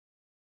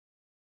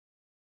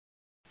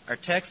Our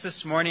text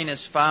this morning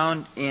is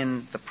found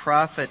in the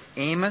prophet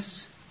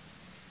Amos,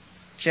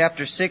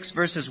 chapter 6,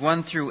 verses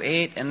 1 through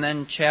 8, and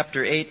then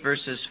chapter 8,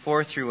 verses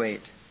 4 through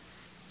 8.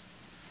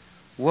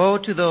 Woe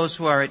to those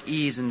who are at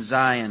ease in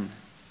Zion,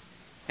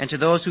 and to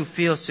those who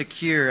feel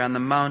secure on the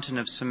mountain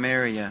of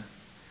Samaria,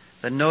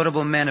 the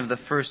notable men of the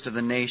first of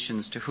the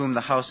nations to whom the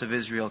house of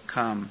Israel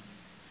come.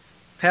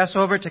 Pass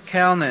over to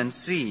Calneh and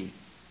see,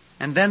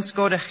 and thence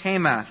go to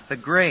Hamath the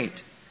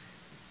great.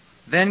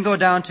 Then go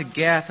down to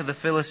Gath of the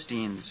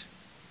Philistines.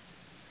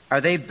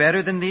 Are they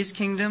better than these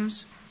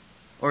kingdoms?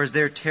 Or is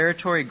their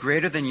territory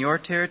greater than your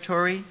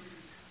territory,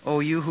 O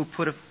you who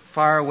put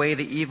far away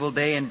the evil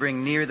day and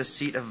bring near the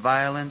seat of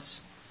violence?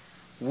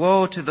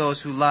 Woe to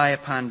those who lie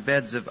upon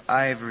beds of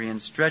ivory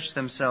and stretch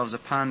themselves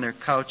upon their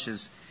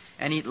couches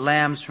and eat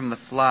lambs from the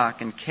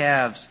flock and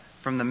calves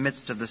from the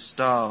midst of the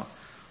stall,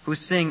 who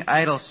sing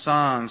idle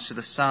songs to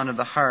the sound of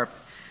the harp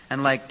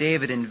and like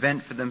David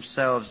invent for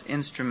themselves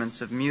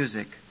instruments of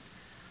music,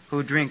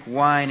 who drink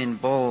wine in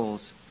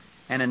bowls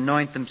and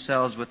anoint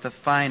themselves with the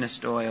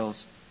finest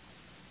oils,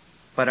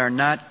 but are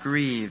not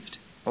grieved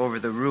over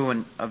the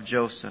ruin of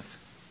Joseph.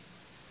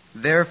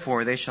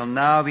 Therefore they shall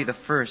now be the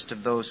first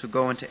of those who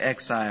go into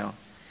exile,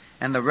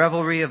 and the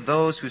revelry of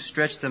those who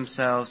stretch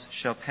themselves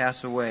shall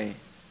pass away.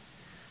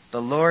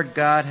 The Lord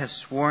God has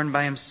sworn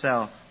by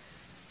himself,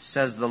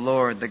 says the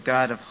Lord, the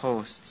God of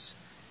hosts,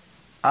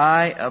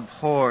 I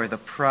abhor the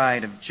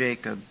pride of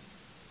Jacob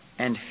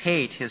and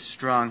hate his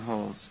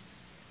strongholds,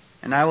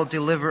 and I will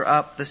deliver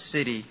up the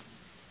city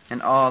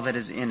and all that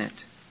is in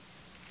it.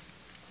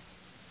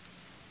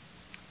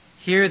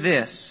 Hear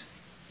this,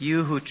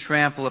 you who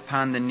trample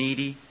upon the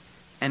needy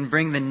and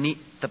bring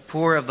the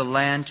poor of the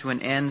land to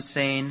an end,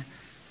 saying,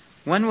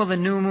 when will the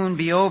new moon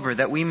be over,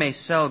 that we may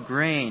sell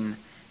grain,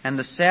 and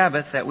the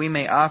Sabbath, that we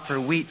may offer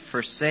wheat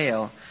for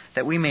sale,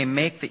 that we may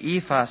make the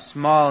ephah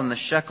small and the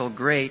shekel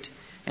great,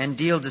 and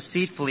deal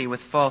deceitfully with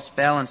false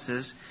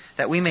balances,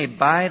 that we may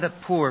buy the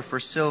poor for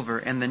silver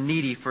and the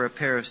needy for a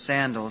pair of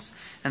sandals,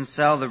 and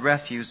sell the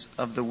refuse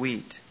of the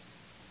wheat?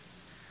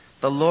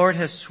 The Lord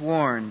has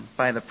sworn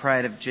by the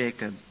pride of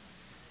Jacob,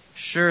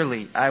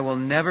 surely I will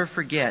never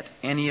forget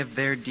any of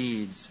their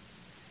deeds.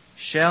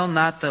 Shall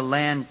not the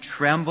land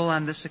tremble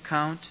on this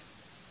account?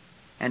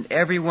 And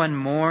everyone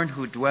mourn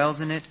who dwells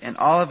in it, and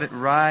all of it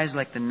rise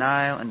like the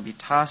Nile, and be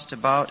tossed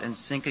about and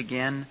sink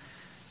again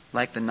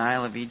like the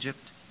Nile of Egypt?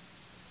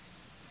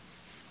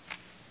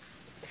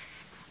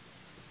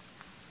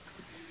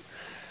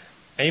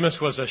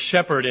 Amos was a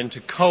shepherd in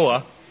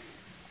Tekoa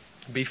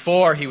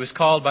before he was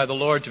called by the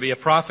Lord to be a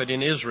prophet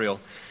in Israel.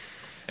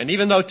 And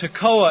even though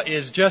Tekoa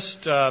is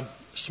just a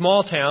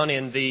small town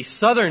in the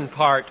southern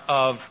part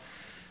of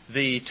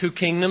the two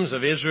kingdoms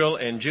of Israel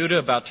and Judah,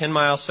 about 10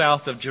 miles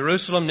south of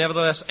Jerusalem,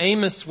 nevertheless,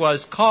 Amos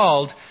was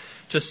called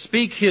to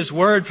speak his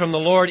word from the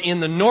Lord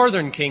in the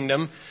northern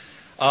kingdom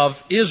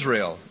of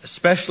Israel,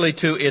 especially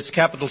to its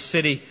capital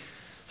city,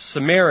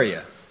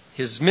 Samaria.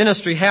 His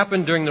ministry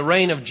happened during the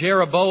reign of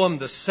Jeroboam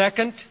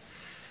II,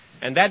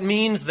 and that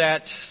means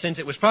that since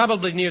it was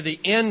probably near the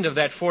end of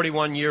that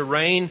 41-year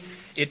reign,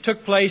 it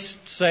took place,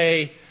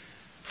 say,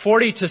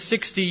 40 to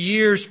 60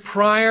 years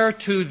prior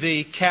to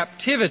the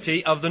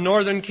captivity of the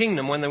northern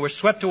kingdom, when they were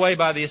swept away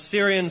by the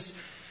Assyrians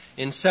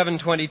in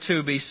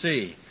 722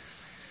 BC.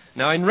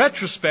 Now, in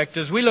retrospect,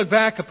 as we look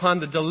back upon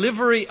the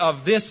delivery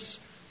of this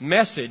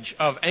message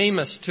of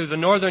Amos to the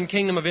northern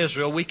kingdom of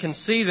Israel, we can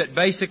see that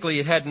basically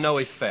it had no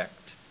effect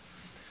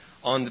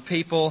on the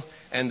people,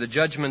 and the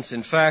judgments,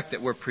 in fact,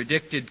 that were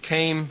predicted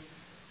came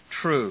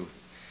true.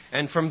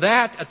 And from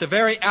that, at the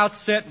very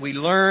outset, we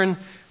learn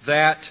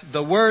that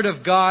the Word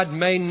of God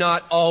may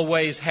not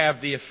always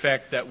have the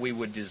effect that we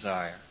would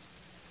desire.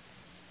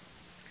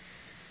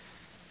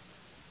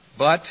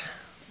 But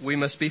we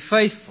must be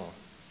faithful,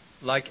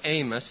 like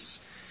Amos,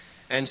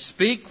 and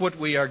speak what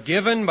we are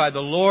given by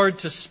the Lord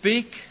to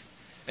speak,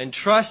 and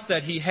trust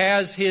that He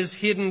has His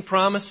hidden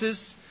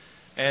promises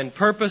and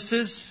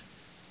purposes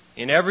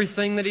in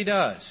everything that He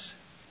does.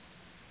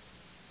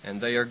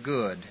 And they are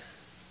good.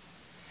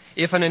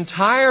 If an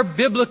entire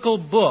biblical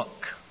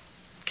book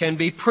can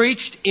be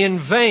preached in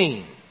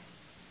vain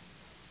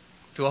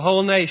to a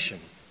whole nation,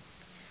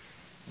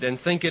 then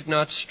think it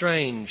not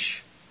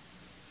strange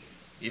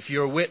if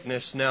your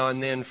witness now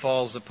and then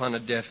falls upon a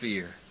deaf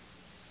ear.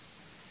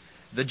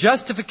 The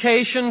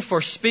justification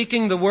for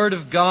speaking the Word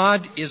of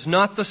God is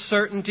not the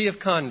certainty of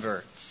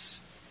converts.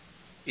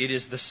 It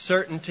is the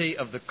certainty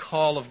of the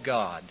call of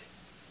God.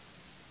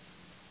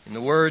 In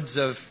the words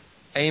of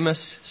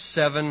Amos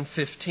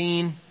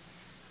 7:15,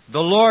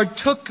 the Lord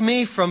took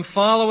me from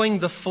following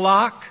the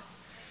flock,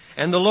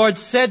 and the Lord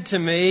said to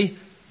me,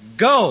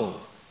 go,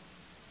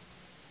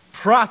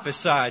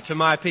 prophesy to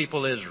my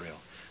people Israel.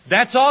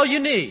 That's all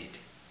you need.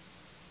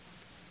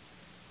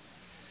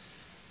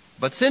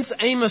 But since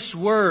Amos'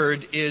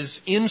 word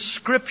is in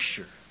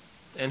Scripture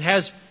and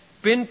has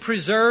been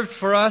preserved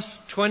for us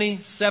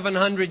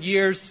 2,700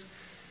 years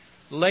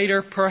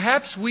later,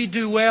 perhaps we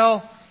do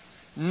well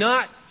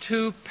not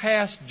to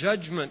pass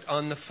judgment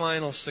on the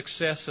final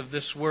success of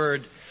this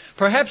word,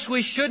 Perhaps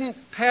we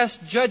shouldn't pass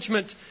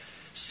judgment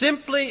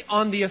simply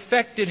on the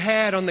effect it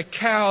had on the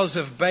cows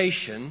of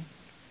Bashan,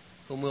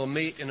 whom we'll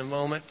meet in a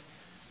moment,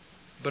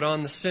 but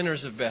on the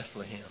sinners of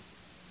Bethlehem.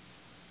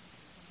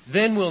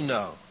 Then we'll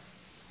know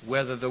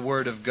whether the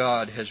Word of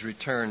God has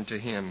returned to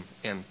Him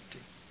empty.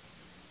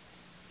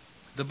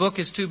 The book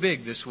is too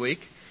big this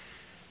week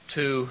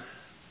to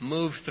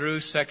move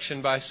through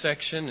section by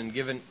section and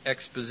give an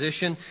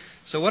exposition.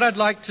 So what I'd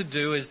like to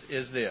do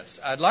is this.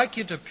 I'd like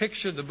you to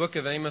picture the book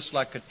of Amos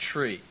like a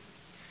tree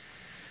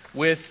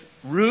with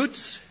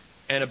roots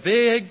and a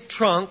big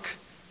trunk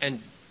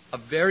and a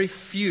very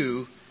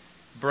few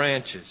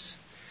branches.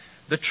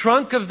 The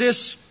trunk of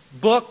this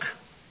book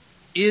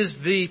is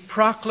the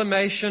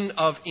proclamation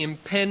of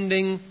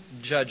impending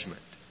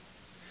judgment.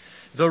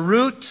 The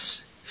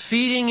roots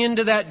feeding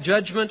into that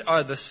judgment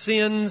are the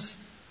sins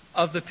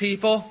of the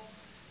people,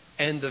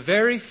 and the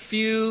very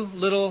few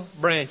little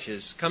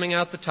branches coming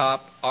out the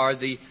top are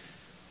the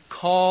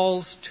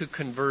calls to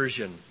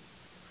conversion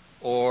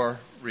or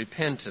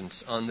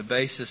repentance on the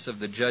basis of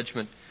the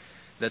judgment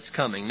that's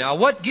coming. Now,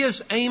 what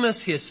gives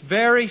Amos his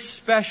very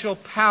special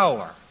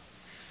power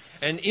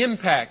and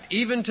impact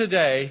even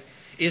today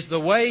is the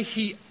way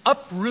he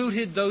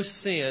uprooted those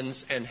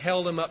sins and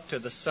held them up to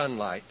the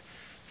sunlight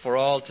for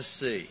all to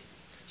see.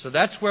 So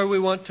that's where we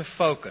want to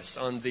focus,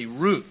 on the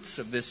roots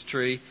of this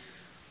tree.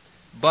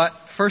 But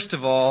first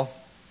of all,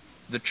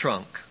 the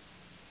trunk.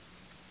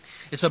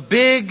 It's a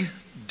big,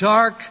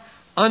 dark,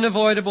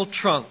 unavoidable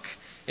trunk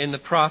in the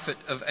prophet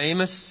of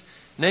Amos,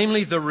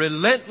 namely the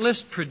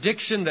relentless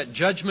prediction that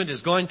judgment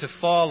is going to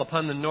fall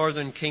upon the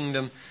northern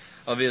kingdom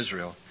of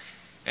Israel.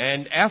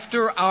 And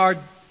after our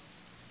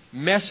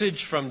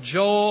message from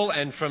Joel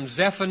and from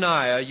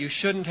Zephaniah, you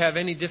shouldn't have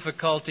any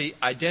difficulty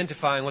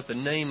identifying what the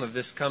name of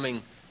this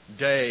coming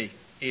day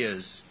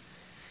is.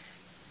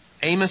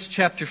 Amos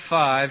chapter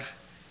 5,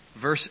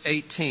 verse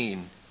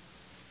 18.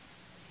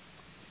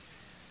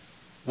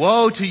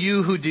 Woe to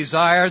you who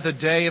desire the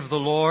day of the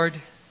Lord!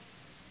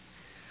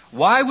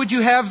 Why would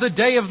you have the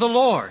day of the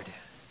Lord?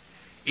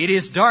 It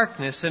is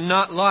darkness and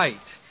not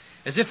light,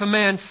 as if a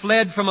man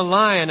fled from a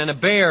lion and a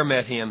bear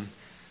met him,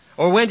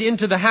 or went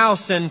into the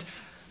house and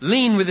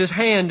leaned with his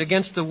hand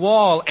against the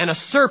wall and a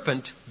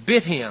serpent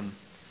bit him.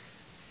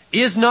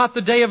 Is not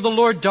the day of the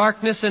Lord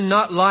darkness and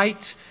not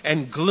light,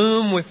 and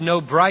gloom with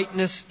no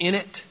brightness in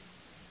it?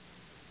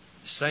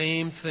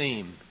 Same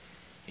theme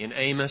in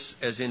Amos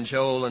as in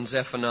Joel and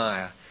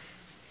Zephaniah.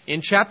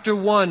 In chapter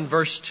 1,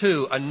 verse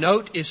 2, a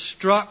note is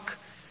struck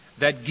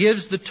that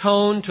gives the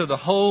tone to the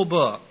whole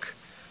book.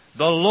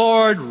 The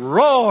Lord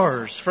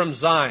roars from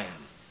Zion.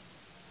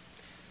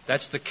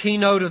 That's the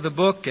keynote of the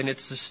book, and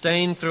it's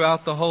sustained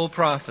throughout the whole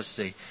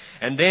prophecy.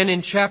 And then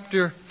in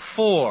chapter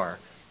 4,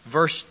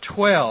 verse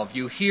 12,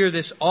 you hear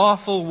this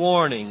awful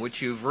warning,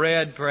 which you've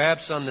read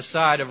perhaps on the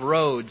side of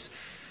roads,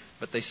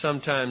 but they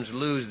sometimes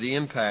lose the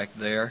impact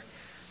there.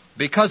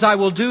 Because I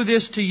will do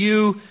this to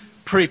you,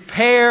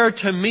 prepare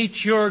to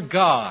meet your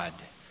God,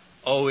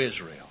 O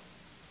Israel.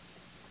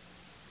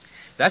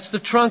 That's the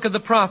trunk of the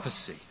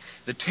prophecy.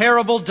 The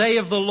terrible day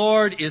of the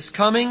Lord is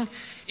coming.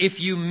 If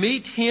you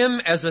meet Him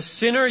as a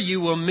sinner,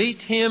 you will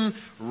meet Him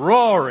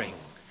roaring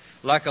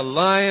like a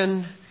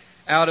lion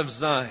out of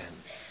Zion.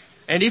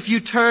 And if you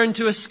turn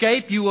to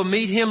escape, you will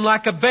meet Him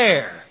like a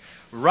bear,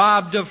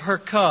 robbed of her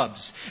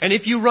cubs. And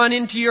if you run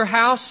into your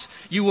house,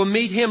 you will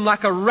meet Him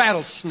like a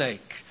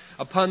rattlesnake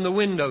upon the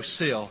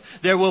windowsill.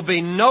 There will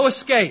be no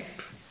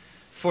escape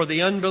for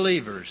the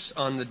unbelievers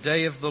on the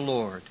day of the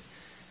Lord.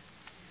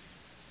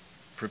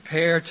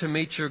 Prepare to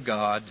meet your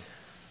God,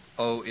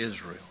 O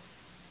Israel.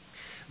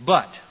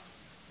 But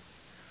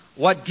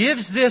what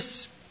gives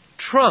this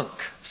trunk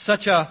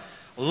such a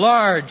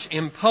large,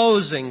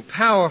 imposing,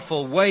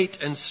 powerful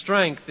weight and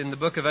strength in the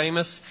book of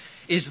Amos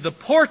is the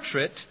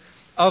portrait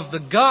of the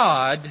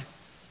God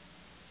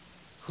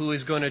who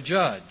is going to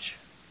judge.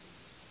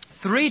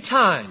 3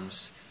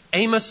 times,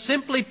 Amos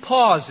simply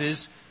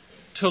pauses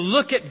to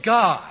look at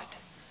God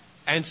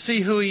and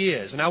see who He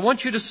is. And I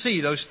want you to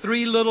see those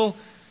 3 little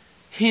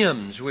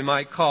hymns, we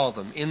might call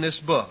them, in this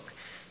book.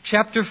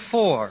 Chapter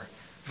 4,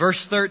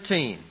 verse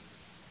 13.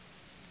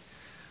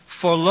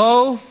 For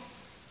lo,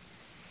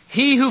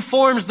 He who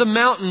forms the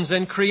mountains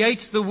and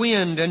creates the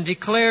wind and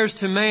declares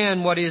to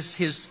man what is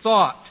his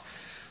thought,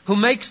 who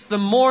makes the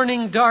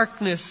morning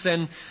darkness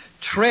and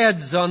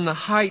treads on the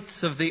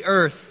heights of the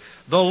earth.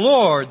 The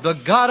Lord, the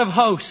God of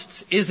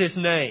hosts, is His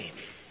name.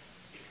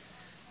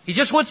 He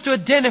just wants to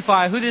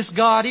identify who this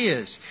God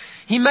is.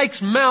 He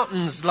makes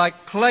mountains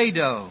like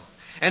Play-Doh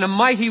and a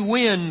mighty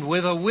wind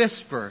with a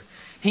whisper.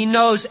 He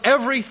knows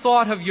every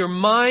thought of your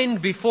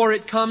mind before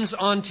it comes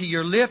onto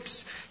your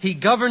lips. He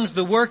governs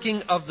the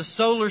working of the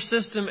solar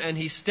system, and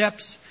He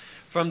steps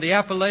from the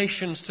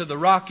Appalachians to the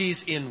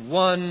Rockies in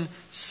one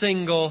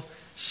single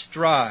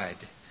stride.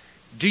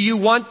 Do you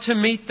want to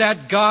meet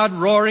that God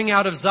roaring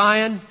out of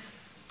Zion,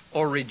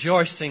 or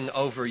rejoicing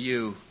over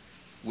you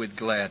with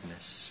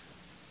gladness?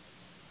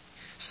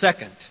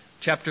 Second,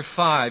 chapter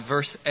 5,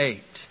 verse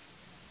 8.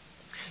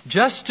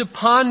 Just to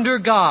ponder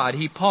God,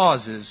 he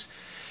pauses.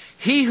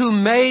 He who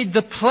made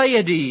the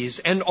Pleiades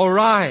and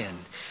Orion,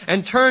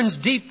 and turns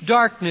deep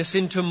darkness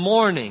into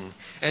morning,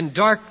 and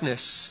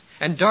darkness,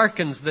 and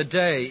darkens the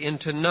day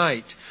into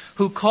night,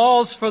 who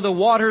calls for the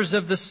waters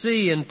of the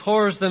sea and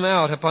pours them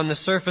out upon the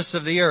surface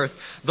of the earth.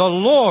 The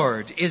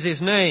Lord is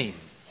His name.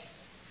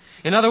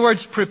 In other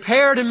words,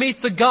 prepare to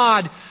meet the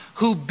God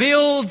who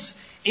builds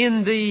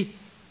in the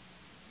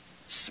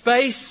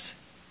space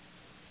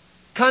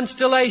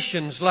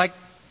constellations like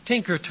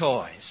tinker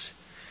toys,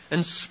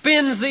 and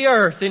spins the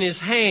earth in His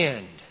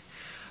hand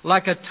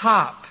like a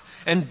top,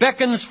 and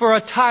beckons for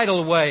a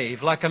tidal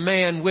wave like a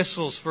man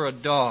whistles for a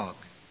dog.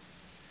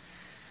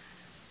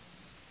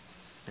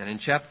 And in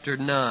chapter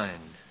 9,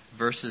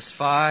 verses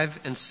 5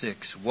 and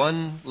 6,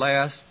 one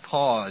last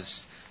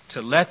pause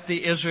to let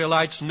the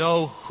Israelites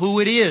know who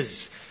it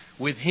is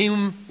with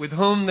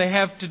whom they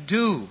have to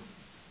do.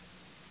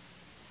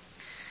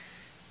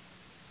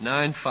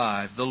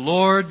 9:5, the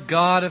Lord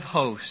God of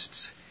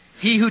hosts,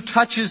 He who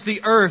touches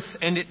the earth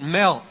and it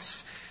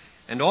melts,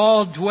 and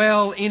all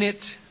dwell in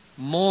it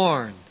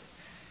mourn,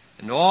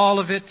 and all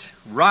of it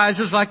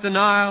rises like the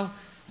Nile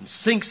and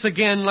sinks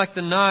again like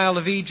the Nile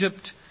of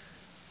Egypt,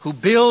 who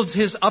builds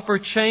His upper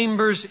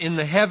chambers in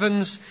the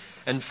heavens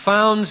and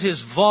founds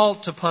His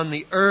vault upon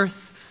the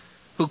earth,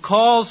 who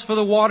calls for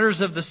the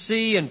waters of the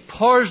sea and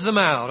pours them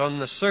out on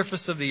the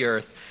surface of the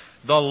earth.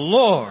 The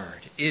Lord,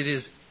 it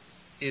is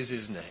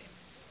His name.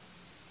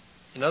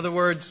 In other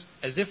words,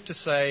 as if to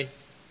say,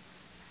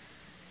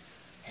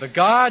 the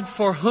God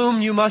for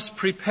whom you must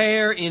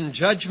prepare in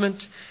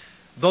judgment,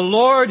 the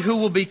Lord who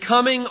will be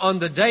coming on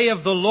the day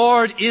of the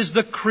Lord, is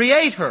the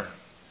Creator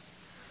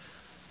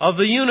of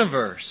the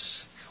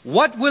universe.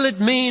 What will it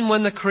mean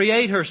when the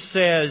Creator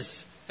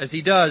says, as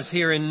He does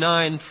here in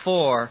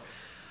 9:4,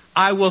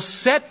 I will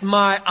set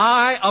my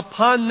eye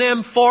upon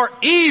them for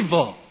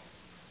evil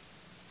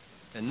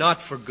and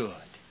not for good?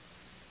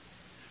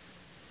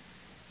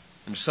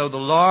 And so the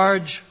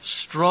large,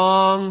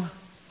 strong,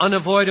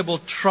 unavoidable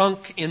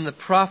trunk in the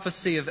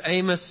prophecy of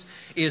Amos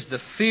is the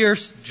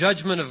fierce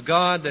judgment of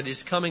God that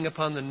is coming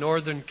upon the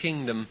northern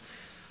kingdom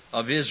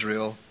of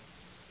Israel,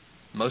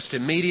 most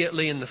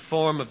immediately in the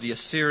form of the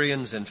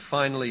Assyrians, and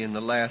finally in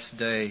the last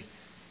day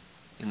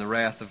in the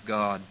wrath of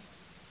God.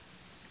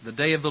 The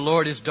day of the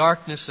Lord is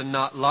darkness and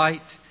not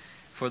light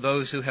for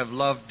those who have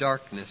loved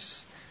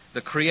darkness.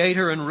 The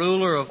Creator and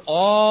ruler of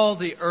all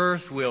the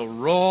earth will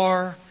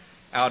roar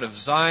out of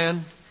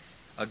Zion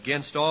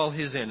against all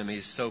His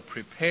enemies. So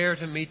prepare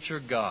to meet your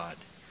God,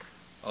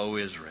 O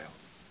Israel.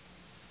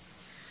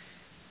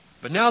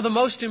 But now the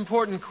most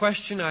important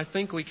question I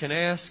think we can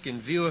ask in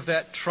view of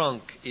that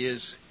trunk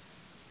is,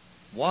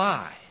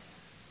 why?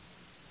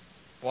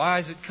 Why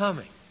is it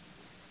coming?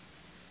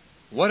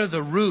 What are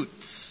the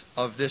roots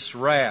of this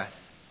wrath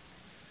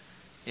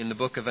in the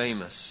book of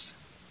Amos?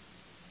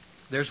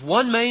 There's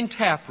one main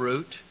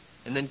taproot,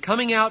 and then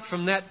coming out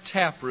from that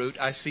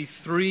taproot I see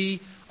three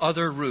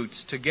other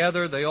roots.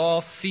 Together they all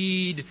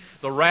feed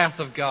the wrath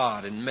of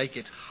God and make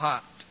it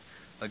hot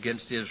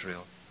against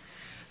Israel.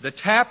 The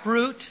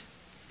taproot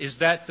is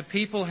that the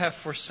people have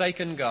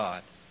forsaken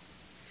God.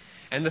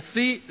 And the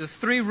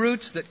three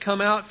roots that come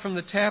out from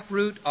the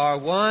taproot are: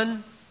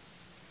 1,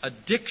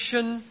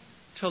 addiction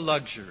to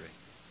luxury;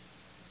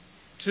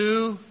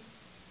 2,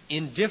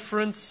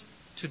 indifference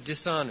to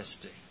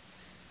dishonesty;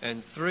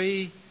 and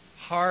 3,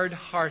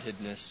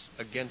 hard-heartedness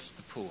against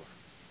the poor.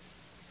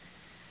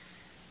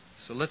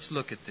 So let's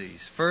look at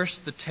these.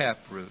 First, the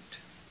taproot.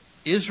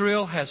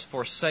 Israel has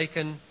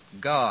forsaken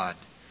God.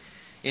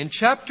 In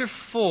chapter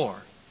 4,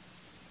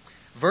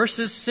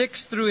 verses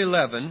 6 through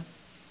 11,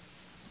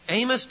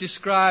 Amos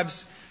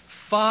describes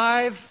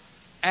 5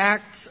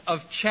 acts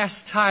of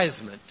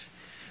chastisement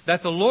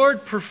that the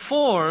Lord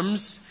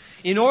performs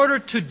in order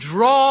to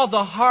draw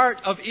the heart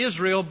of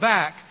Israel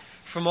back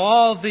from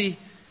all the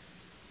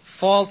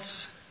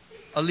false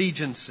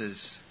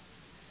allegiances.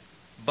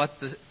 But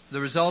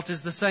the result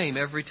is the same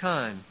every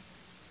time.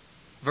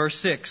 Verse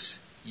 6,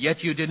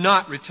 yet you did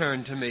not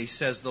return to me,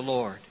 says the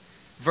Lord.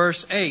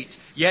 Verse 8,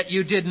 yet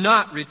you did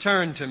not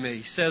return to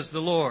me, says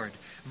the Lord.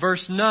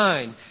 Verse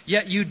 9,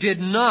 yet you did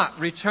not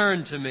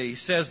return to me,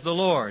 says the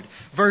Lord.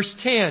 Verse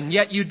 10,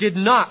 yet you did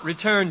not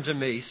return to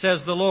me,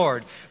 says the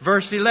Lord.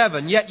 Verse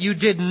 11, yet you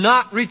did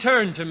not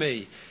return to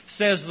me,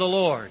 says the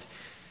Lord.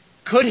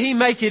 Could He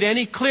make it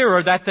any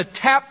clearer that the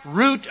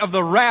taproot of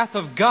the wrath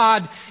of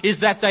God is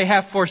that they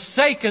have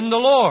forsaken the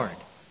Lord?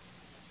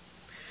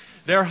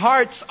 Their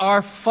hearts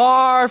are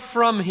far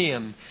from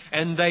Him,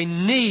 and they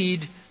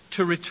need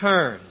to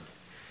return.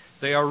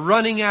 They are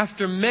running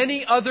after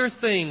many other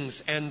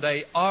things, and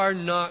they are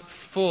not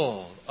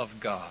full of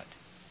God.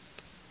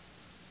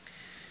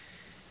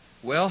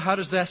 Well, how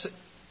does that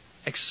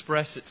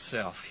express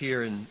itself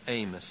here in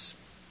Amos?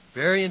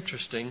 Very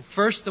interesting.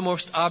 First, the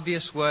most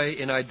obvious way,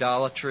 in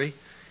idolatry.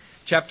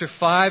 Chapter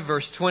 5,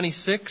 verse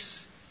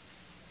 26.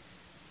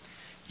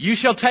 You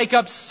shall take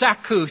up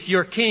Sakkuth,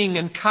 your king,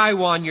 and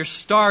Kaiwan, your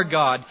star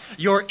god,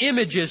 your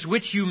images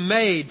which you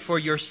made for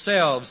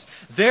yourselves.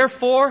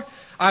 Therefore,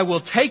 I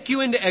will take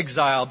you into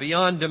exile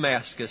beyond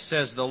Damascus,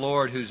 says the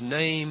Lord, whose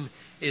name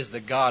is the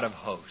God of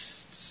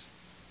hosts.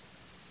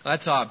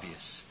 That's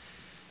obvious.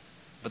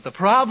 But the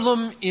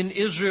problem in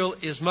Israel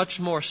is much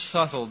more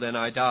subtle than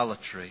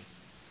idolatry.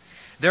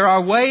 There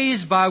are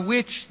ways by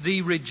which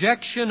the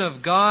rejection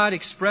of God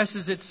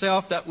expresses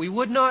itself that we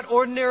would not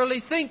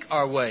ordinarily think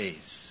are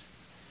ways.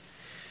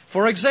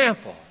 For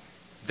example,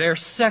 their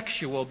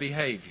sexual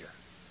behavior.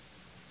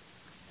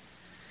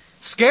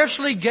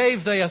 Scarcely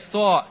gave they a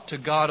thought to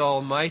God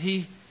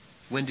Almighty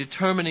when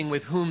determining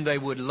with whom they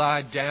would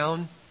lie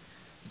down.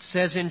 It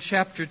says in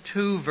chapter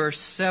 2, verse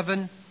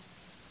 7,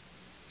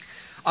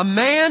 a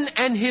man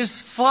and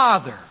his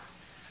father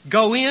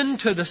go in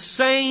to the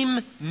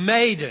same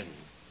maiden,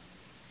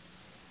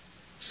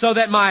 so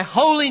that my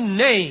holy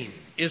name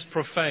is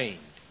profaned.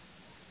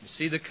 You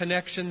see the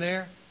connection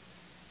there?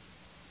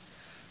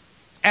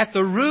 At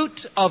the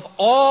root of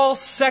all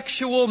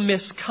sexual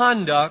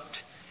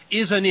misconduct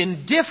is an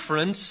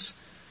indifference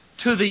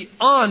to the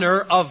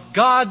honor of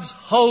God's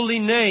holy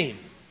name.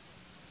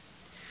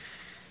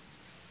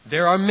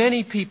 There are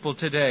many people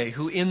today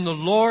who in the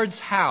Lord's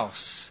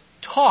house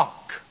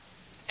talk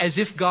as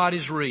if God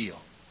is real.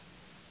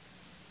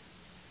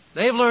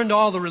 They've learned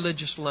all the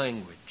religious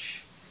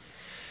language.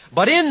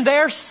 But in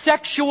their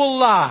sexual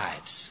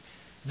lives,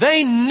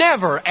 they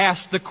never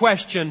ask the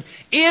question,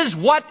 is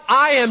what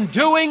I am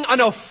doing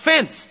an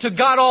offense to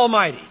God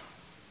Almighty?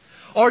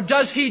 Or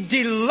does He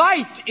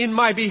delight in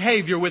my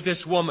behavior with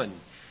this woman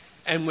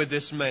and with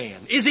this man?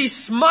 Is He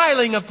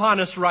smiling upon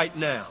us right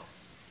now?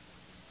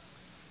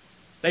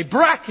 They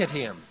bracket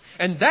Him.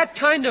 And that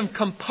kind of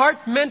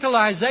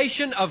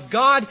compartmentalization of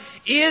God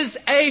is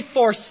a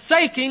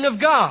forsaking of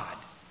God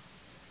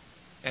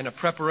and a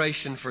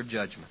preparation for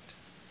judgment.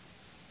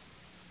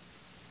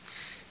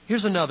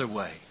 Here's another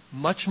way,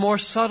 much more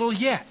subtle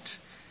yet,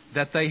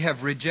 that they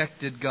have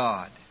rejected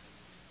God.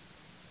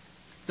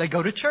 They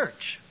go to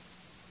church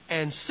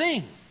and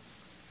sing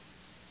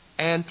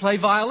and play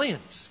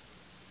violins.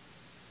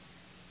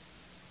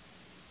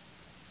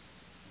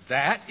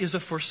 That is a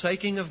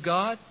forsaking of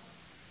God.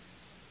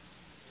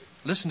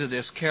 Listen to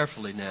this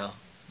carefully now,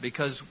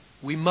 because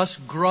we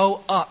must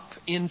grow up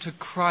into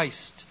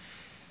Christ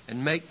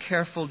and make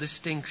careful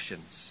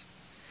distinctions.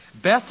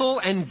 Bethel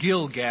and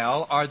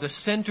Gilgal are the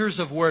centers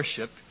of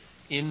worship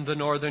in the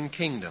northern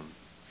kingdom.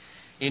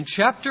 In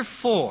chapter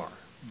 4,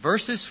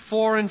 verses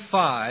 4 and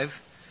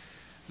 5,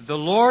 the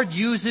Lord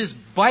uses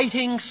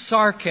biting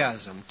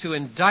sarcasm to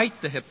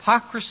indict the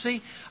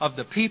hypocrisy of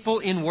the people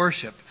in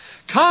worship.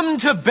 Come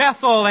to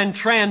Bethel and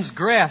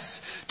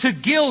transgress, to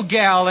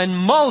Gilgal and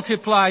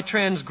multiply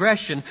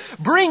transgression.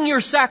 Bring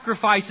your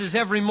sacrifices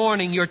every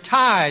morning, your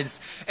tithes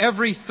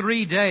every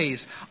 3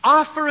 days.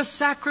 Offer a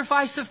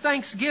sacrifice of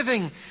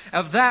thanksgiving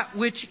of that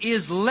which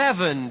is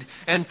leavened,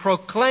 and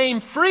proclaim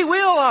free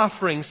will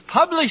offerings.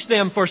 Publish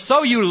them, for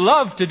so you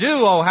love to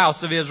do, O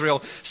house of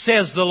Israel,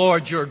 says the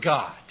Lord your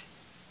God.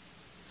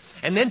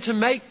 And then to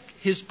make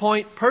his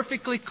point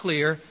perfectly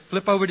clear,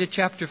 flip over to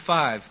chapter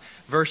 5,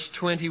 verse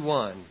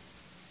 21.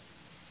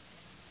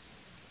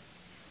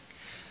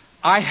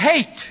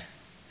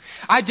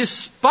 I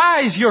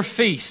despise your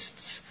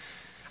feasts.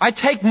 I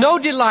take no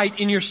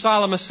delight in your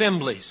solemn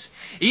assemblies.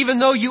 Even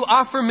though you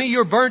offer me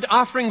your burnt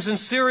offerings and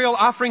cereal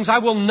offerings, I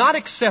will not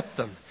accept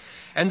them.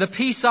 And the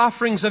peace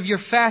offerings of your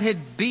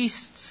fatted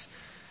beasts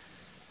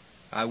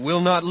I will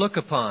not look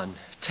upon.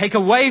 Take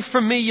away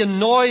from me the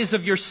noise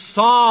of your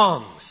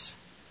songs.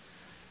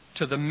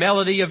 To the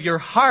melody of your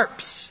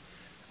harps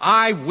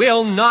I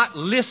will not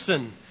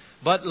listen.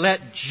 But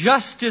let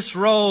justice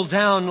roll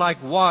down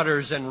like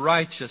waters and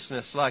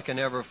righteousness like an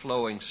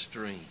ever-flowing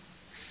stream.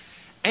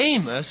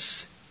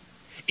 Amos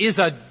is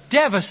a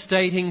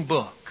devastating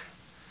book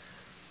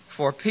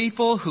for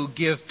people who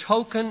give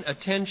token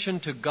attention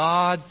to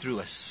God through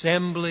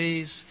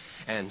assemblies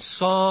and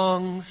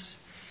songs,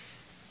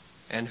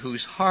 and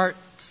whose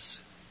hearts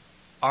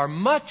are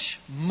much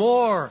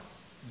more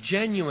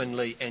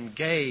genuinely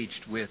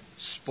engaged with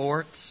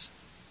sports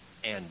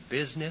and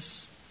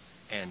business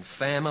and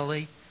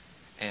family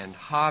and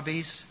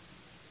hobbies.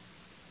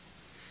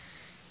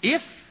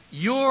 If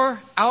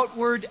your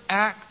outward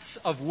acts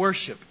of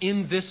worship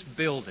in this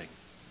building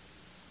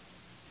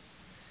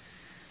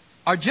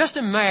are just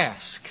a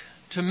mask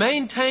to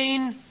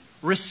maintain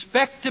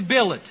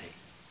respectability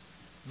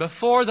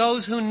before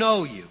those who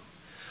know you,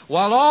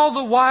 while all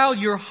the while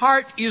your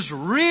heart is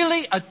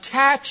really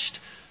attached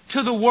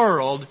to the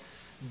world,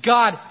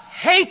 God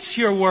hates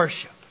your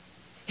worship.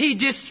 He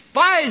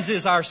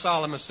despises our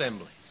solemn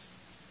assemblies.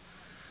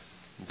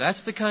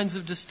 That's the kinds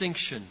of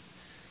distinction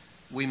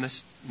we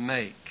must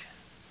make.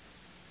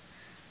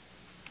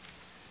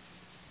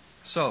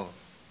 So,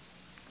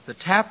 the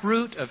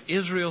taproot of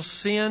Israel's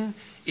sin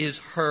is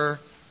her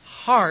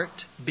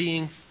heart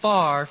being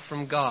far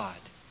from God.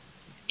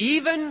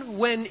 Even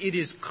when it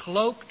is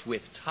cloaked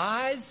with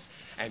tithes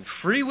and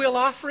free will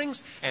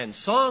offerings and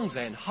songs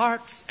and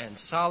harps and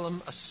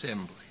solemn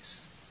assemblies.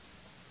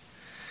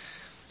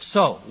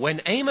 So,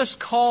 when Amos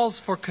calls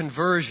for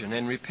conversion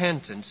and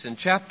repentance in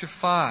chapter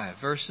 5,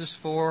 verses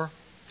 4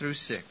 through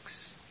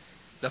 6.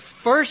 The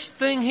first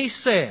thing he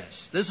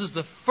says, this is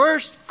the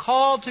first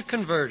call to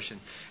conversion,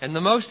 and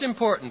the most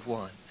important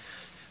one.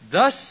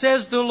 Thus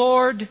says the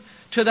Lord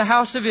to the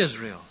house of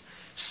Israel,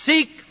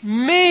 seek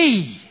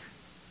me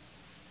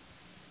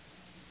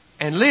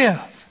and live.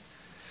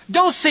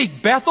 Don't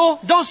seek Bethel.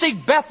 Don't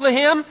seek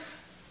Bethlehem.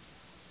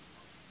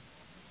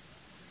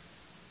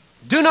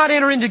 Do not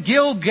enter into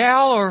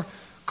Gilgal or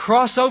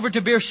cross over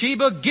to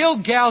Beersheba.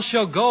 Gilgal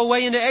shall go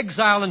away into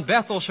exile and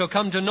Bethel shall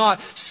come to naught.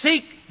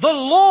 Seek the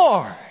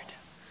Lord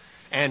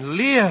and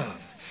live.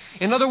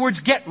 In other words,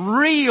 get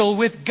real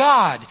with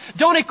God.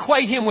 Don't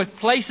equate Him with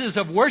places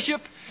of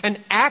worship and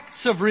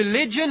acts of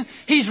religion.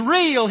 He's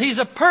real. He's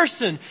a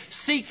person.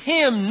 Seek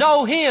Him,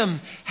 know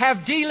Him,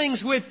 have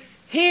dealings with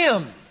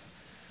Him.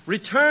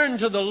 Return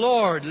to the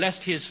Lord,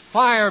 lest His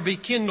fire be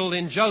kindled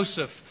in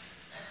Joseph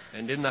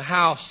and in the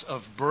house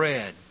of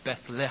bread,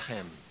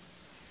 Bethlehem.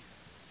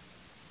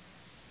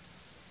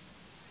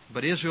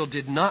 But Israel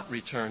did not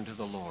return to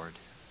the Lord.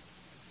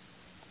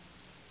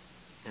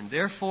 And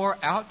therefore,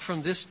 out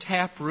from this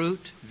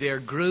taproot, there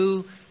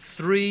grew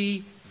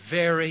 3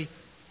 very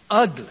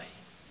ugly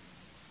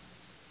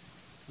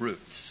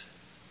roots.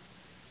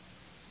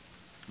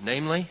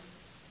 Namely,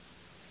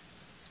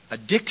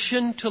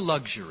 addiction to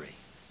luxury,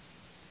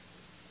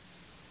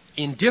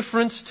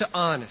 indifference to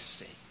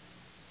honesty,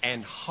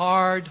 and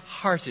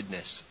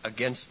hard-heartedness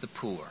against the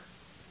poor.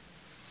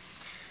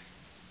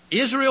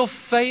 Israel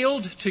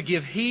failed to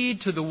give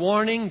heed to the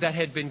warning that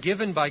had been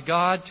given by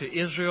God to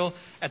Israel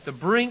at the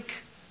brink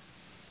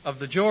of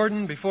the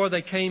Jordan before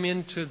they came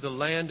into the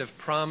land of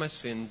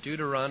promise in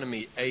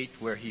Deuteronomy 8,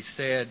 where He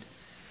said,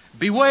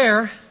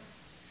 beware,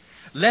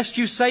 lest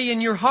you say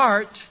in your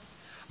heart,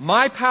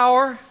 my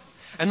power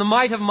and the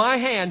might of my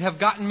hand have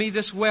gotten me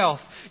this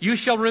wealth. You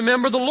shall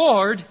remember the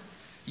Lord,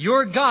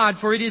 your God,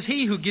 for it is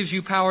He who gives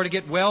you power to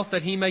get wealth,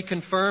 that He may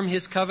confirm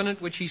His covenant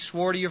which He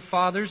swore to your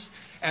fathers,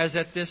 as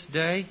at this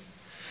day.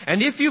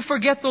 And if you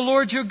forget the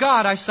Lord your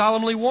God, I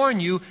solemnly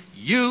warn you,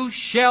 you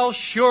shall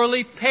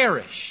surely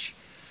perish.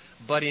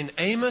 But in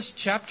Amos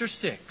chapter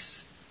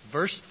 6,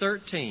 verse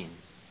 13,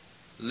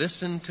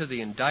 listen to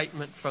the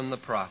indictment from the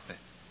prophet.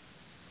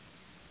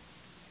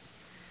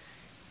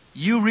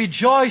 You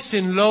rejoice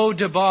in Lo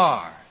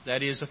Debar,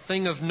 that is, a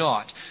thing of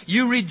naught.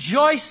 You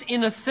rejoice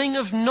in a thing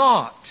of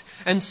naught,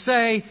 and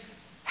say,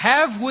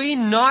 have we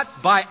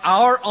not by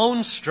our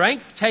own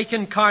strength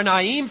taken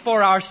Karnaim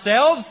for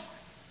ourselves?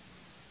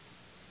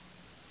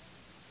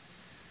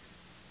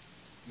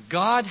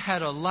 God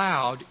had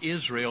allowed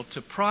Israel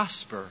to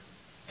prosper,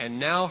 and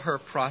now her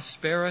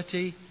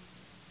prosperity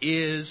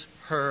is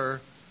her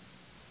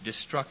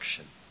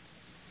destruction.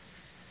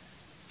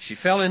 She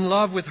fell in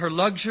love with her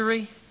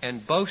luxury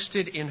and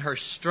boasted in her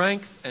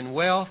strength and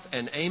wealth,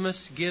 and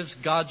Amos gives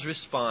God's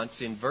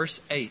response in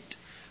verse 8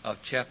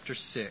 of chapter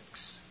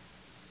 6.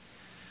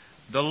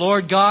 The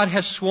Lord God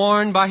has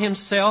sworn by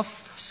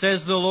Himself,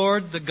 says the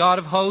Lord, the God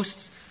of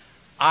hosts,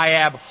 I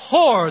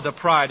abhor the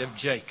pride of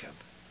Jacob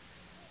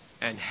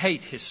and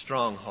hate his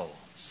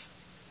strongholds.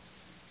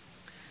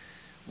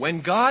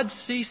 When God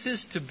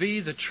ceases to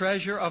be the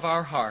treasure of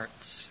our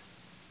hearts,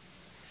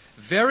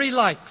 very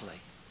likely,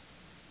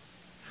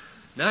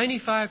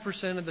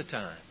 95% of the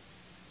time,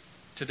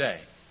 today,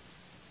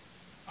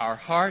 our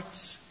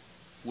hearts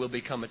will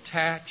become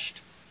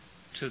attached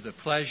to the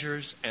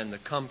pleasures and the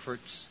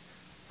comforts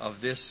of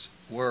this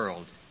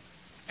world.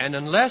 And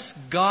unless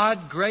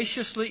God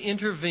graciously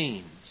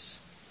intervenes,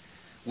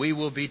 we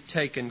will be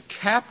taken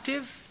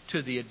captive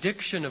to the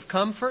addiction of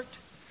comfort,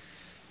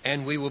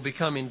 and we will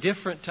become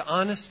indifferent to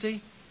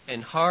honesty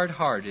and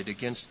hard-hearted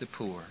against the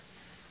poor.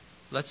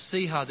 Let's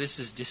see how this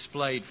is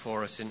displayed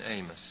for us in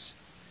Amos.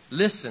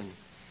 Listen,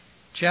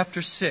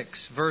 chapter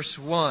 6, verse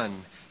 1,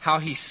 how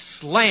he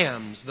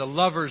slams the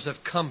lovers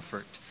of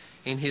comfort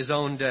in his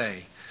own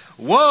day.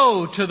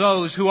 Woe to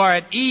those who are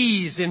at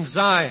ease in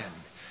Zion,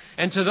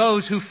 and to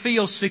those who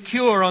feel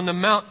secure on the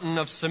mountain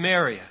of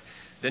Samaria.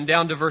 Then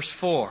down to verse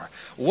 4.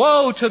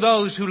 Woe to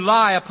those who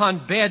lie upon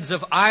beds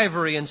of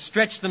ivory and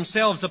stretch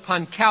themselves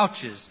upon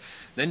couches.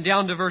 Then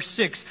down to verse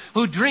 6.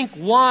 Who drink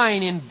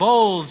wine in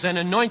bowls and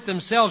anoint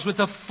themselves with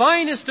the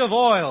finest of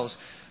oils,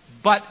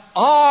 but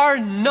are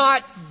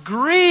not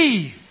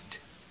grieved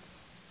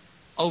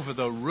over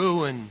the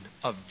ruin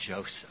of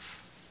Joseph.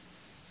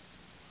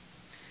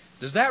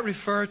 Does that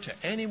refer to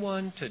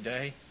anyone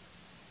today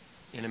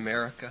in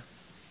America?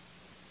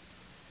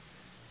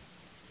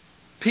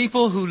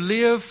 People who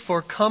live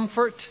for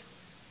comfort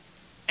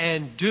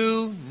and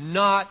do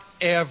not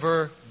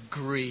ever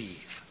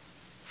grieve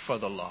for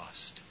the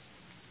lost.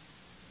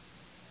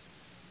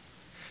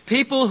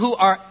 People who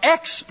are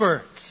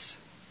experts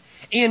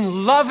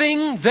in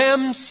loving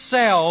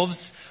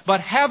themselves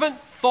but haven't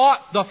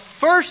thought the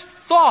first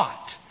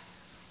thought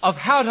of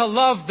how to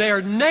love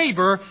their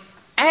neighbor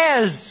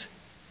as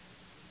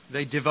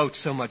they devote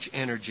so much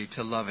energy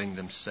to loving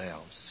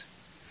themselves.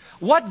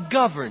 What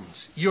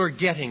governs your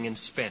getting and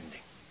spending?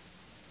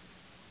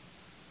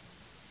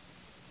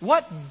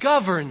 What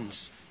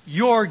governs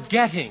your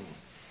getting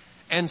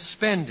and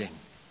spending?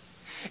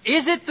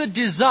 Is it the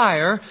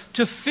desire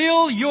to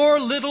fill your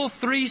little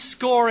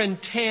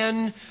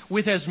 70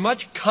 with as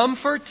much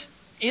comfort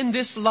in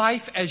this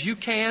life as you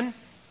can?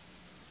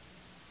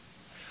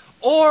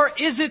 Or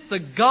is it the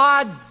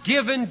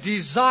God-given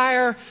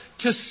desire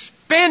to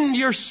spend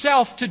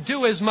yourself to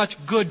do as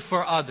much good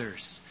for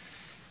others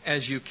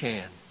as you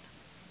can?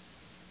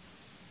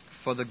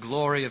 For the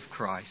glory of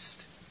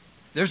Christ.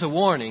 There's a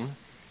warning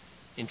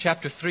in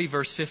chapter 3,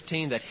 verse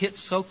 15 that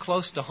hits so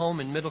close to home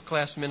in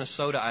middle-class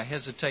Minnesota, I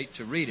hesitate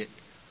to read it.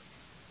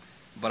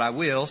 But I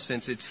will,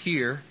 since it's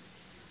here.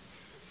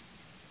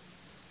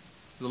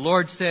 The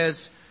Lord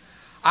says,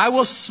 I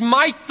will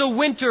smite the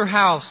winter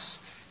house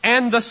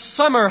and the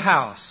summer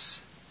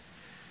house,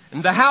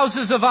 and the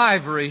houses of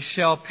ivory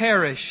shall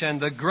perish,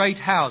 and the great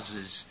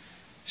houses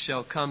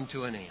shall come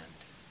to an end.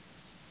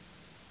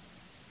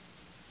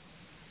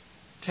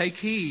 Take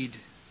heed.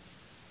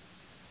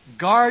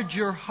 Guard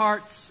your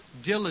hearts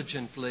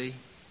diligently,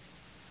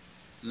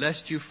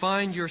 lest you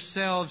find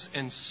yourselves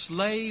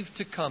enslaved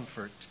to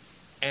comfort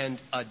and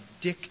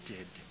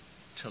addicted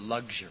to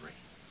luxury.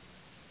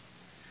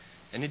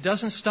 And it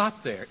doesn't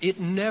stop there. It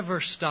never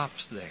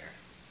stops there.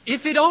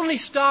 If it only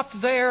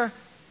stopped there,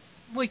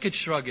 we could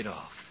shrug it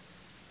off.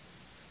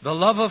 The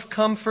love of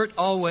comfort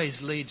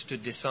always leads to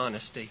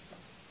dishonesty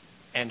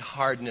and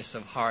hardness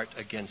of heart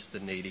against the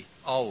needy.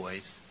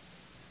 Always.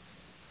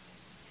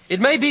 It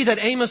may be that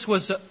Amos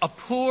was a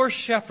poor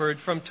shepherd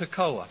from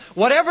Tekoa.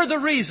 Whatever the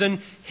reason,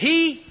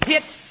 he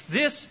hits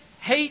this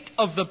hate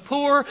of the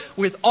poor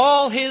with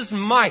all his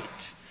might.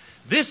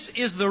 This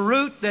is the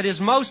root that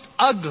is most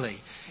ugly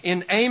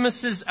in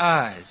Amos's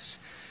eyes.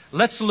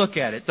 Let's look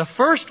at it. The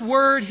first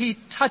word he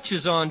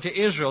touches on to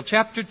Israel,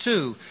 chapter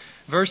 2,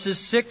 verses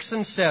 6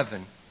 and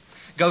 7,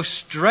 go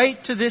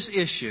straight to this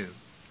issue.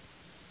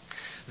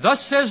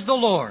 Thus says the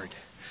Lord,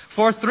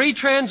 for 3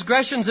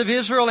 transgressions of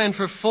Israel and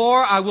for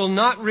 4 I will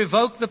not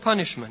revoke the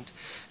punishment,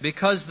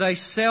 because they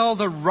sell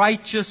the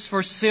righteous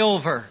for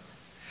silver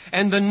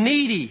and the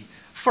needy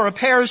for a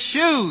pair of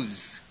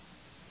shoes.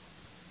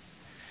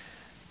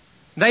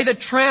 They that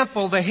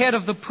trample the head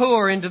of the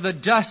poor into the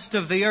dust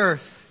of the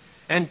earth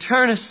and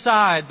turn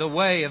aside the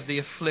way of the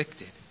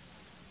afflicted.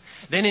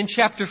 Then in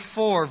chapter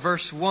 4,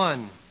 verse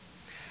 1,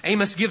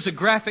 Amos gives a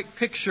graphic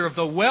picture of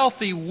the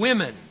wealthy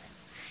women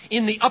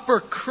in the upper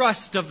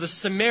crust of the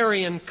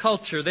Sumerian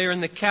culture there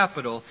in the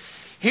capital.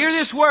 Hear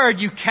this word,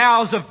 you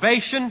cows of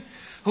Bashan,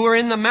 who are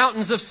in the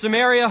mountains of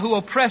Samaria, who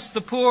oppress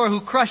the poor, who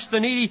crush the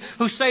needy,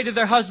 who say to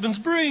their husbands,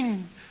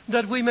 bring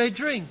that we may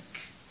drink.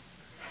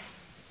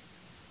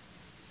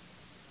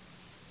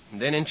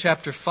 And then in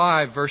chapter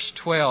 5, verse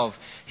 12,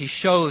 he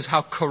shows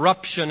how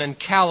corruption and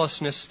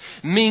callousness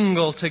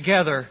mingle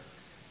together.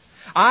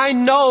 I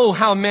know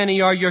how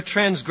many are your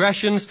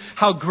transgressions,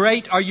 how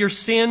great are your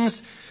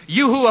sins.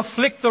 You who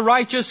afflict the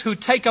righteous, who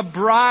take a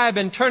bribe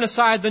and turn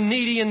aside the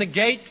needy in the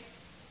gate.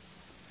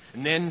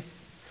 And then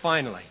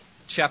finally,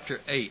 chapter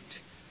 8,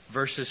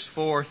 verses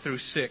 4 through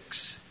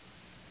 6.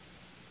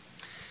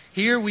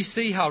 Here we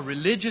see how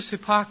religious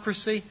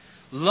hypocrisy,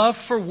 love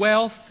for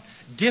wealth,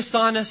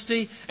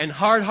 dishonesty, and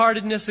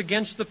hard-heartedness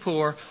against the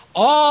poor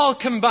all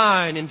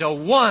combine into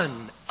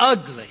one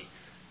ugly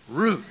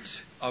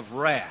root of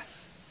wrath.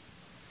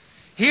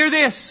 Hear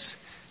this,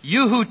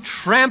 you who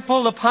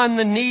trample upon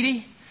the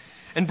needy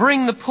and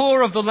bring the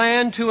poor of the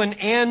land to an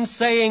end,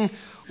 saying,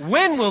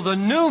 when will the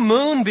new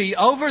moon be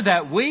over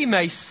that we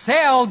may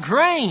sell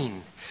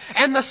grain?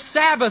 And the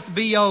Sabbath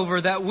be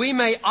over that we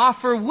may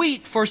offer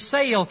wheat for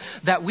sale,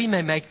 that we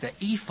may make the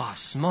ephah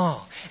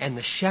small and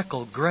the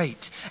shekel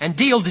great, and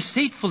deal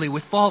deceitfully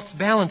with false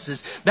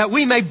balances, that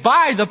we may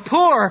buy the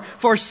poor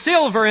for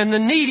silver and the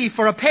needy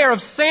for a pair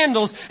of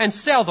sandals, and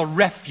sell the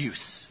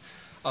refuse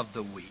of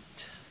the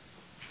wheat.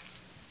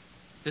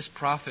 This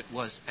prophet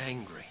was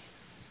angry.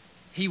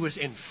 He was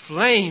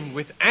inflamed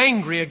with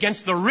anger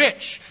against the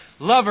rich,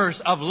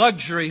 lovers of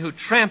luxury who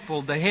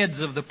trampled the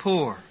heads of the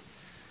poor.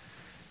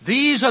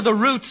 These are the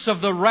roots of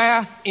the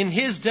wrath in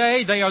his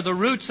day. They are the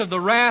roots of the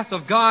wrath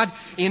of God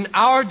in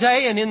our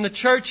day and in the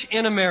church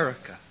in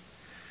America.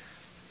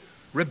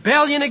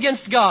 Rebellion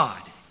against God,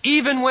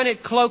 even when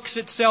it cloaks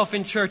itself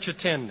in church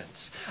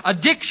attendance.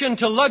 Addiction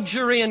to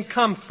luxury and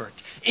comfort.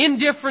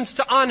 Indifference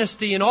to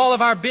honesty in all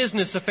of our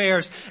business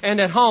affairs and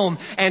at home.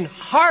 And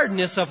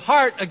hardness of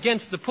heart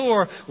against the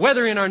poor,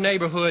 whether in our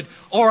neighborhood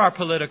or our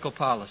political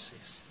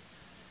policies.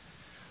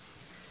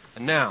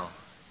 And now,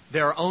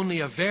 there are only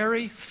a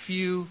very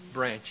few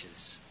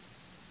branches.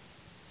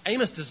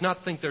 Amos does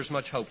not think there's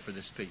much hope for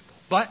this people,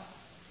 but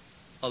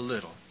a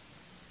little.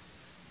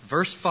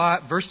 Verse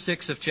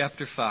 6 of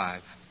chapter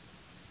 5.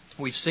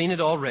 We've seen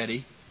it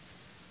already.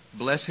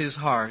 Bless his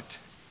heart.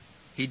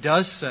 He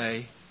does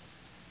say,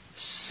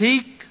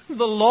 seek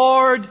the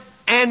Lord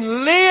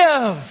and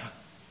live.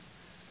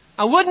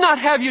 I would not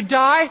have you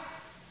die.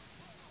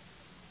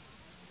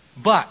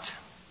 But,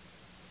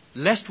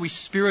 lest we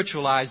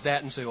spiritualize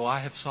that and say, oh, I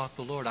have sought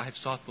the Lord, I have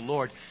sought the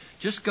Lord.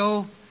 Just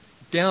go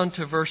down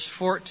to verse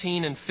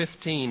 14 and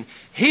 15.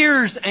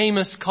 Here's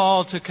Amos'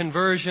 call to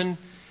conversion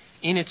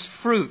in its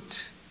fruit.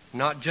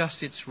 not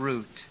just its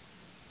root.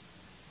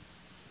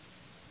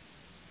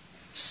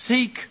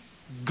 Seek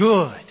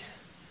good,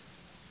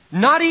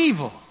 not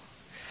evil,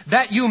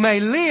 that you may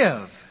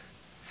live.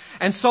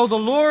 And so the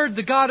Lord,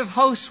 the God of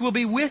hosts, will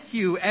be with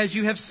you, as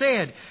you have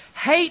said.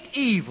 Hate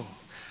evil,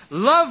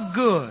 love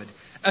good,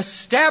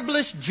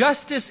 establish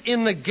justice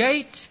in the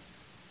gate.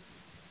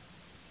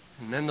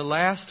 And then the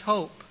last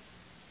hope.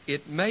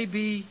 It may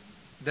be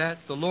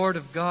that the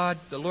Lord God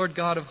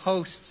of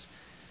hosts,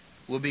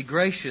 will be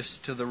gracious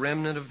to the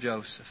remnant of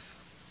Joseph.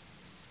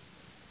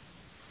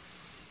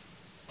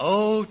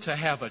 Oh, to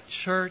have a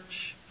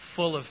church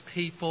full of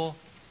people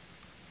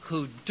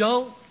who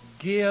don't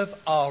give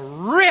a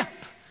rip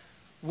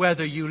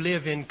whether you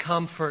live in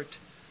comfort,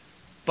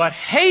 but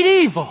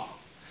hate evil,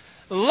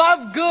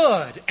 love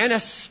good, and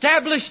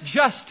establish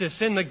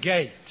justice in the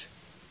gate.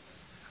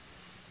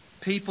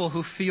 People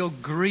who feel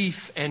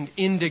grief and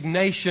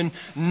indignation,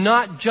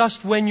 not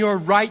just when your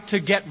right to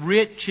get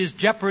rich is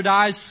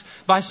jeopardized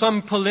by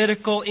some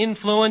political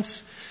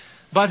influence,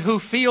 but who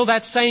feel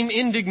that same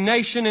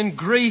indignation and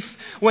grief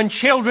when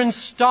children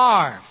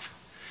starve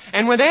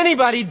and when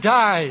anybody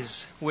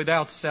dies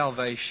without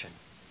salvation.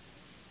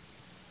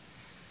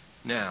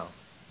 Now,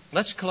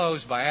 let's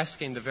close by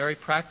asking the very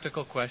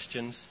practical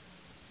questions.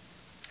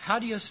 How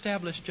do you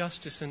establish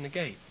justice in the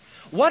gate?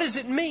 What does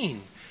it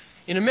mean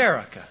in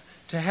America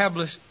to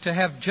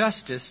have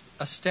justice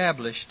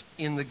established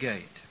in the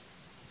gate?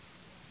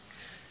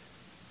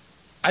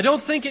 I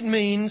don't think it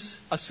means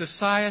a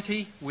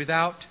society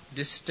without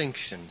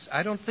distinctions.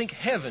 I don't think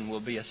heaven will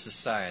be a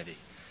society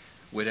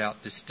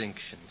without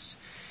distinctions.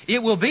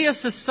 It will be a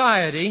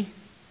society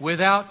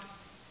without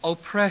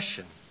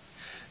oppression.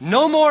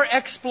 No more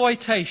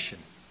exploitation.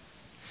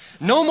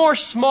 No more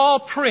small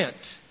print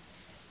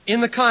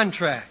in the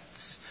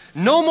contracts.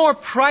 No more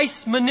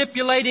price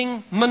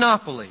manipulating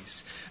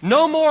monopolies.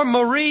 No more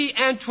Marie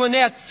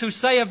Antoinettes who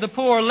say of the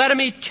poor, let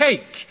 'em eat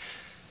cake.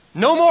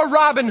 No more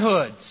Robin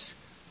Hoods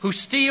who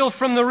steal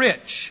from the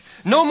rich.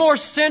 No more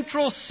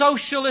central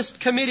socialist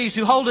committees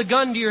who hold a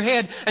gun to your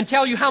head and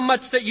tell you how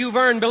much that you've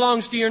earned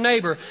belongs to your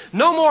neighbor.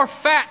 No more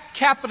fat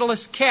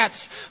capitalist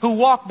cats who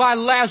walk by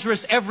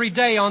Lazarus every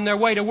day on their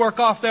way to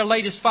work off their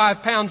latest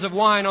 5 pounds of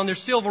wine on their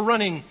silver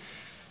running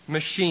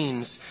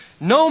machines.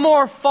 No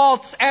more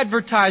false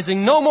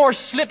advertising. No more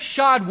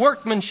slipshod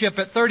workmanship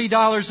at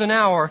 $30 an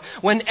hour.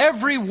 When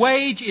every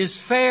wage is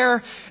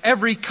fair,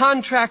 every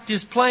contract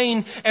is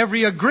plain,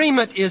 every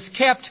agreement is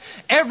kept,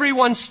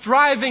 everyone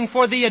striving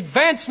for the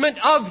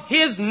advancement of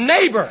his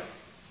neighbor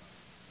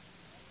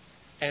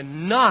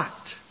and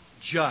not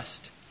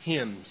just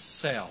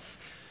himself.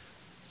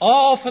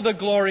 All for the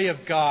glory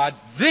of God.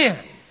 Then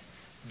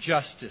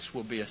justice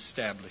will be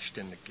established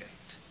in the gate.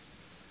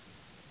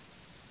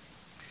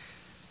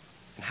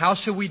 How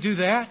shall we do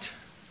that?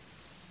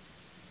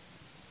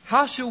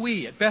 How shall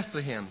we at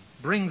Bethlehem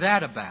bring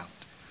that about?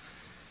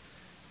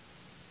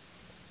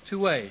 2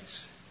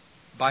 ways.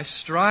 By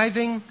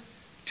striving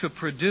to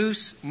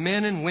produce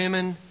men and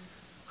women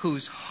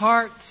whose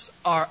hearts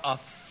are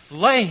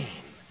aflame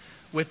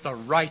with the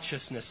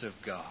righteousness of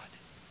God.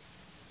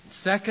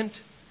 Second,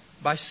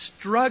 by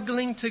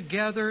struggling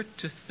together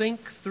to think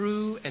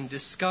through and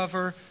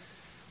discover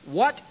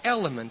what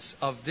elements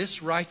of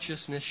this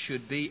righteousness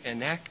should be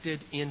enacted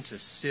into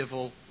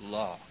civil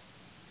law.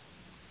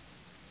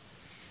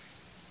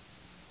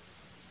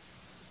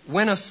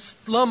 When a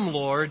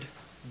slumlord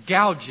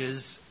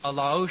gouges a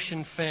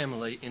Laotian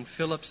family in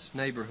Philip's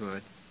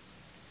neighborhood,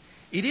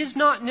 it is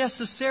not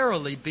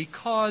necessarily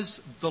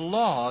because the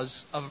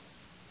laws of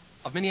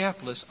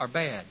Minneapolis are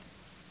bad.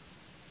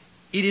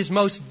 It is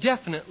most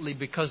definitely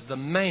because the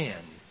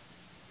man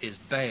is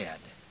bad.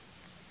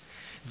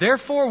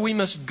 Therefore, we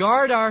must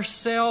guard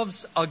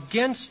ourselves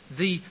against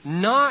the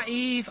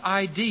naive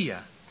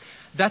idea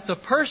that the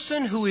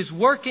person who is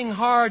working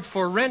hard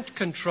for rent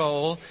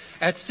control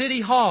at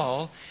City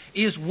Hall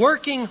is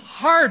working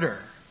harder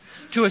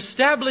to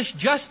establish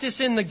justice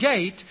in the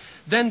gate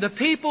than the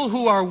people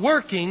who are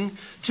working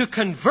to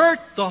convert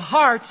the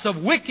hearts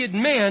of wicked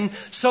men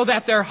so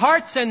that their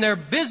hearts and their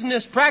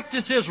business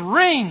practices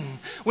ring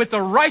with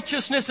the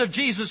righteousness of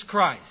Jesus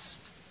Christ.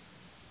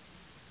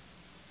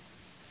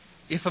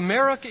 If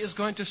America is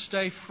going to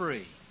stay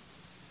free,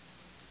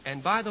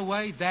 and by the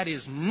way, that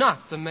is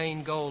not the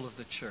main goal of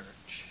the church,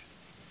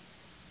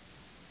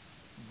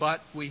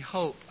 but we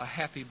hope a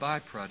happy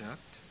byproduct.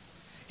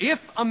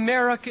 If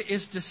America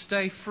is to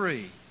stay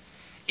free,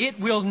 it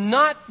will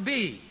not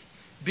be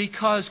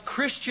because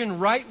Christian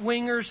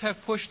right-wingers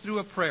have pushed through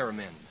a prayer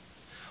amendment,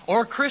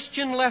 or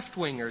Christian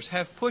left-wingers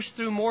have pushed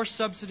through more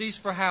subsidies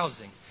for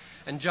housing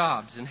and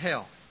jobs and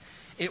health.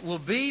 It will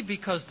be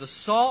because the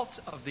salt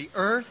of the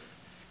earth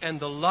and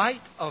the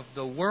light of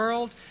the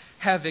world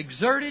have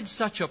exerted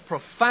such a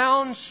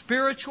profound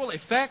spiritual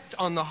effect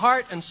on the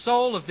heart and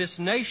soul of this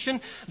nation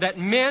that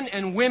men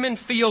and women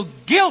feel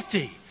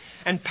guilty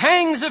and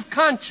pangs of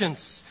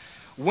conscience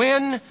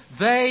when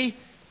they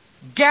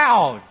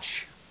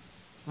gouge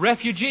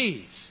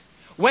refugees,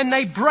 when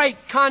they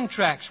break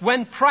contracts,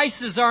 when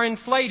prices are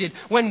inflated,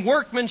 when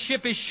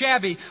workmanship is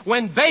shabby,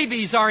 when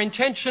babies are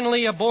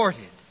intentionally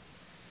aborted.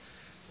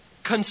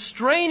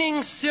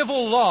 Constraining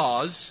civil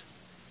laws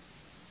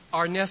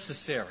are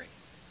necessary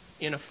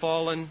in a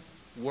fallen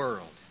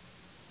world.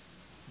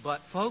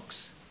 But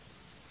folks,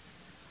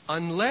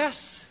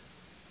 unless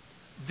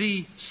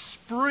the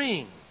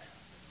spring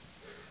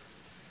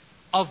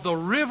of the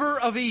river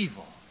of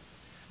evil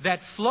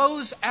that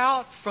flows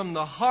out from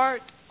the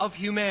heart of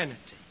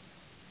humanity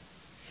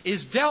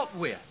is dealt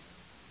with,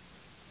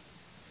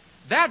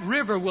 that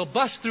river will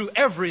bust through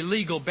every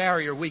legal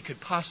barrier we could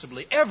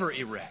possibly ever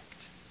erect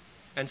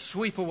and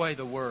sweep away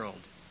the world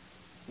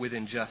with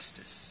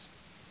injustice.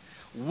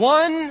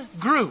 One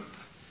group,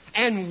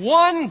 and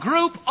one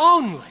group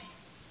only,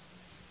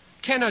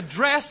 can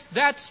address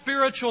that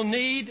spiritual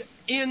need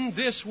in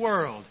this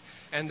world,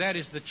 and that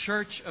is the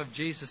Church of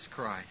Jesus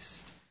Christ.